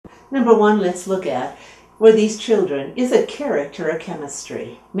Number one, let's look at where these children is a character or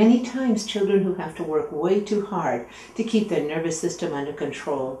chemistry. Many times children who have to work way too hard to keep their nervous system under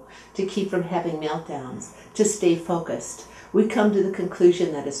control, to keep from having meltdowns, to stay focused, we come to the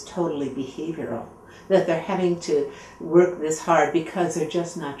conclusion that it's totally behavioral, that they're having to work this hard because they're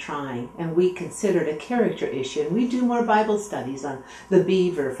just not trying. And we consider it a character issue. And we do more Bible studies on the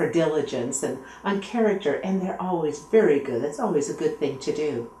beaver for diligence and on character, and they're always very good. That's always a good thing to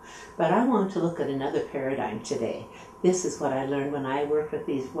do. But I want to look at another paradigm today. This is what I learned when I worked with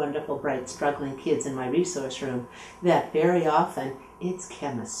these wonderful, bright, struggling kids in my resource room, that very often it's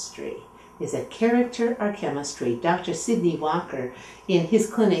chemistry. Is it character or chemistry? Dr. Sidney Walker, in his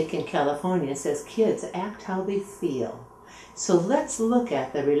clinic in California, says kids act how they feel. So let's look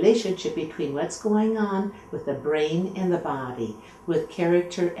at the relationship between what's going on with the brain and the body, with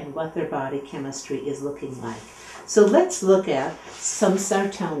character and what their body chemistry is looking like. So let's look at some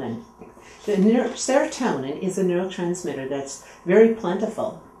serotonin. Serotonin is a neurotransmitter that's very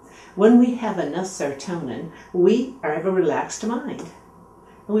plentiful. When we have enough serotonin, we have a relaxed mind.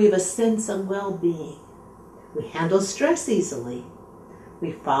 We have a sense of well-being. We handle stress easily.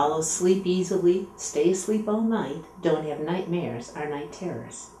 We fall asleep easily, stay asleep all night, don't have nightmares or night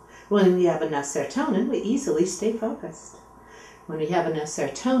terrors. When we have enough serotonin, we easily stay focused. When we have enough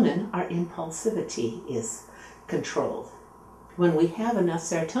serotonin, our impulsivity is controlled. When we have enough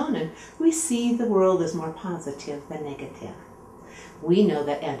serotonin, we see the world as more positive than negative. We know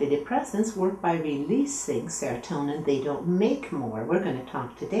that antidepressants work by releasing serotonin. They don't make more. We're going to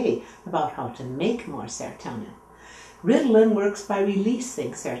talk today about how to make more serotonin. Ritalin works by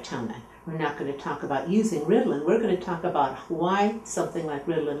releasing serotonin. We're not going to talk about using Ritalin. We're going to talk about why something like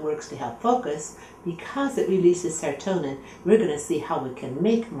Ritalin works to help focus. Because it releases serotonin, we're going to see how we can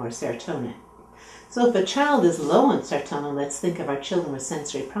make more serotonin. So if a child is low on serotonin, let's think of our children with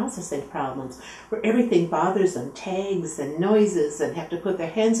sensory processing problems, where everything bothers them, tags and noises, and have to put their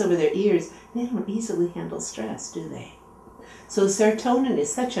hands over their ears. They don't easily handle stress, do they? So serotonin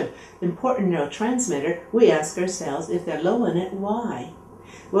is such an important neurotransmitter, we ask ourselves, if they're low in it, why?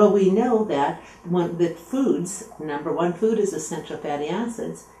 Well, we know that foods, number one food is essential fatty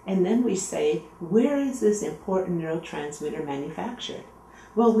acids, and then we say, where is this important neurotransmitter manufactured?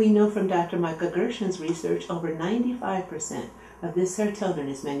 Well, we know from Dr. Michael Gershen's research, over 95% of this serotonin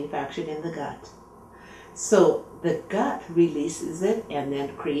is manufactured in the gut. So the gut releases it and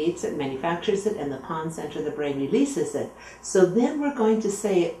then creates it, manufactures it, and the pons center of the brain releases it. So then we're going to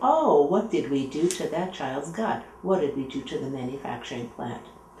say, oh, what did we do to that child's gut? What did we do to the manufacturing plant?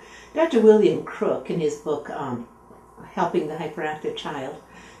 Dr. William Crook, in his book, Helping the Hyperactive Child,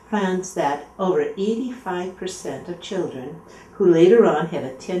 finds that over 85% of children who later on had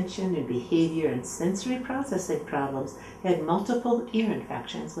attention and behavior and sensory processing problems had multiple ear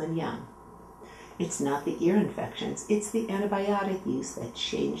infections when young. It's not the ear infections, it's the antibiotic use that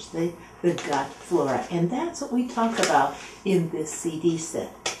changed the gut flora. And that's what we talk about in this CD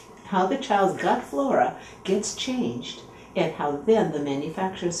set. How the child's gut flora gets changed and how then the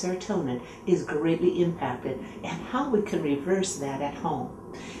manufacture of serotonin is greatly impacted and how we can reverse that at home.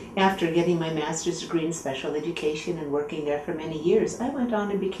 After getting my master's degree in special education and working there for many years, I went on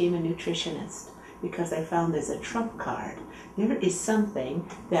and became a nutritionist because I found there's a trump card. There is something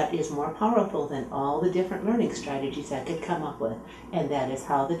that is more powerful than all the different learning strategies I could come up with, and that is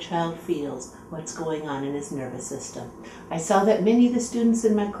how the child feels, what's going on in his nervous system. I saw that many of the students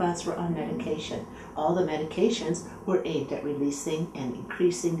in my class were on medication. All the medications were aimed at releasing and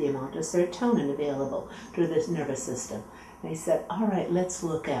increasing the amount of serotonin available to this nervous system. I said, all right, let's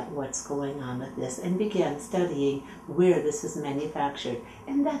look at what's going on with this, and began studying where this is manufactured.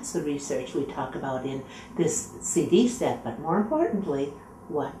 And that's the research we talk about in this CD set, but more importantly,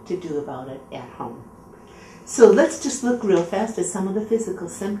 what to do about it at home. So let's just look real fast at some of the physical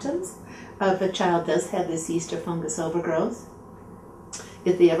symptoms. If a child does have this yeast or fungus overgrowth,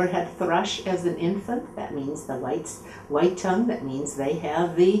 if they ever had thrush as an infant, that means the white tongue, that means they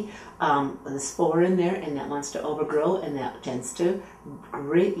have the spore in there and that wants to overgrow, and that tends to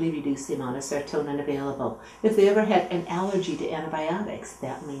greatly reduce the amount of serotonin available. If they ever had an allergy to antibiotics,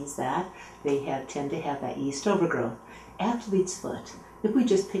 that means that they tend to have that yeast overgrowth. Athlete's foot. If we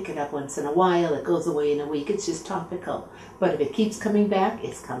just pick it up once in a while, it goes away in a week, it's just topical. But if it keeps coming back,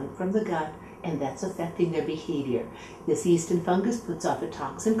 it's coming from the gut, and that's affecting their behavior. This yeast and fungus puts off a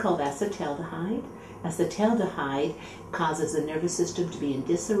toxin called acetaldehyde. Acetaldehyde causes the nervous system to be in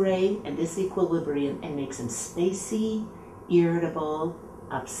disarray and disequilibrium and makes them spacey, irritable,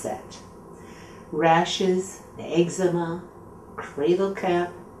 upset. Rashes, eczema, cradle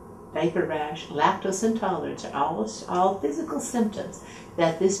cap, diaper rash, lactose intolerance are all physical symptoms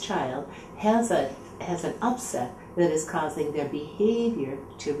that this child has an upset that is causing their behavior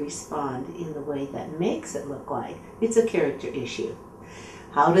to respond in the way that makes it look like it's a character issue.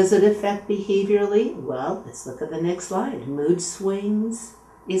 How does it affect behaviorally? Well, let's look at the next slide. Mood swings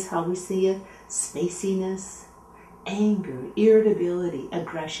is how we see it. Spaciness, anger, irritability,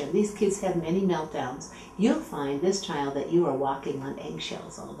 aggression. These kids have many meltdowns. You'll find this child that you are walking on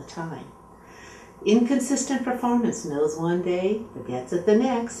eggshells all the time. Inconsistent performance, knows one day, forgets it the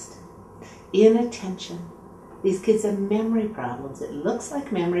next. Inattention. These kids have memory problems. It looks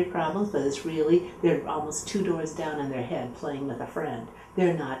like memory problems, but it's really, they're almost 2 doors down in their head playing with a friend.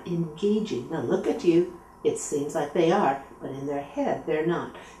 They're not engaging. They'll look at you. It seems like they are, but in their head they're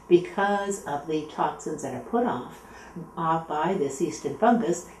not, because of the toxins that are put off by this yeast and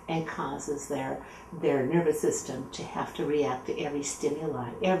fungus, and causes their nervous system to have to react to every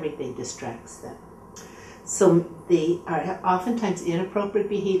stimuli. Everything distracts them. So they are oftentimes inappropriate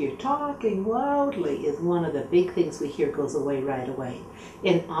behavior. Talking loudly is one of the big things we hear goes away right away.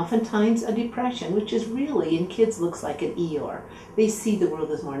 And oftentimes a depression, which is really in kids looks like an Eeyore. They see the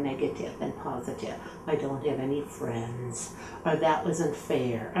world as more negative than positive. I don't have any friends, or that was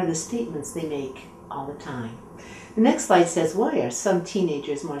unfair, are the statements they make all the time. The next slide says, why are some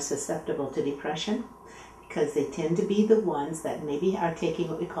teenagers more susceptible to depression? Because they tend to be the ones that maybe are taking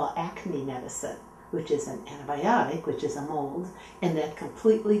what we call acne medicine, which is an antibiotic, which is a mold, and that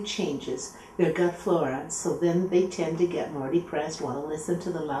completely changes their gut flora. So then they tend to get more depressed, want to listen to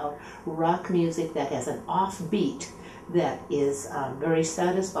the loud rock music that has an offbeat that is very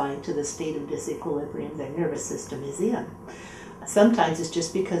satisfying to the state of disequilibrium their nervous system is in. Sometimes it's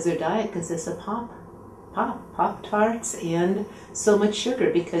just because their diet consists of Pop-Tarts and so much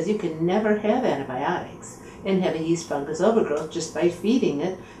sugar, because you can never have antibiotics and have a yeast fungus overgrowth just by feeding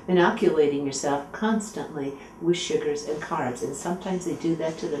it, inoculating yourself constantly with sugars and carbs. And sometimes they do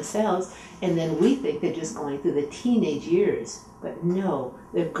that to themselves, and then we think they're just going through the teenage years. But no,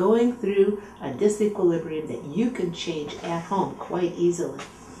 they're going through a disequilibrium that you can change at home quite easily.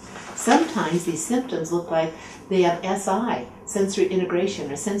 Sometimes these symptoms look like they have SI, sensory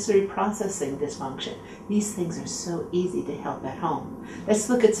integration, or sensory processing dysfunction. These things are so easy to help at home. Let's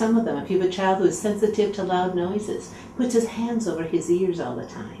look at some of them. If you have a child who is sensitive to loud noises, puts his hands over his ears all the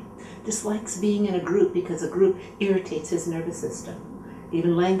time, dislikes being in a group because a group irritates his nervous system,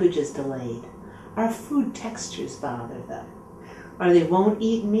 even language is delayed, our food textures bother them, or they won't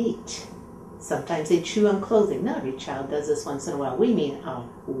eat meat. Sometimes they chew on clothing. Not every child does this once in a while. We mean a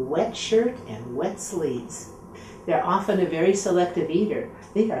wet shirt and wet sleeves. They're often a very selective eater.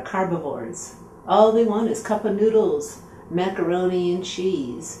 They are carbivores. All they want is cup of noodles, macaroni and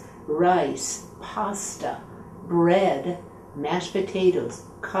cheese, rice, pasta, bread, mashed potatoes,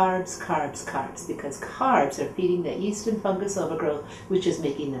 carbs, carbs, carbs, because carbs are feeding that yeast and fungus overgrowth, which is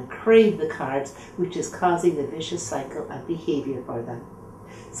making them crave the carbs, which is causing the vicious cycle of behavior for them.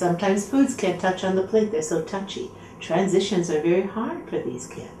 Sometimes foods can't touch on the plate, they're so touchy. Transitions are very hard for these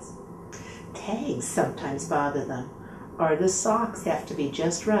kids. Tags sometimes bother them, or the socks have to be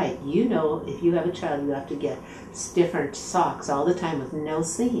just right. You know, if you have a child, you have to get different socks all the time with no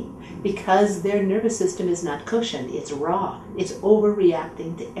seam, because their nervous system is not cushioned, it's raw, it's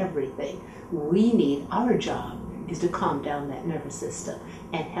overreacting to everything. Our job is to calm down that nervous system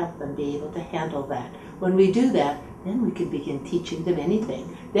and help them be able to handle that. When we do that, then we can begin teaching them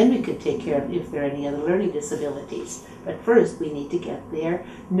anything. Then we can take care of if there are any other learning disabilities. But first, we need to get their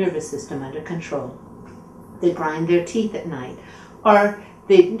nervous system under control. They grind their teeth at night, or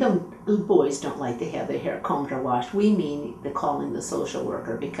boys don't like to have their hair combed or washed. We mean calling the social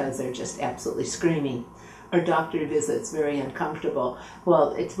worker because they're just absolutely screaming. Or doctor visits, very uncomfortable.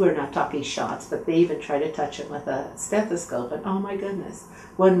 Well, we're not talking shots, but they even try to touch it with a stethoscope, and oh my goodness.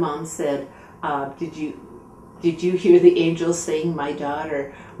 One mom said, did you hear the angels sing? My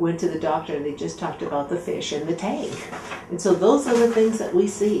daughter went to the doctor and they just talked about the fish in the tank. And so those are the things that we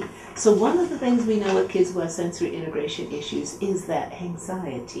see. So one of the things we know with kids who have sensory integration issues is that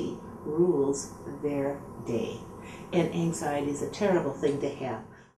anxiety rules their day. And anxiety is a terrible thing to have.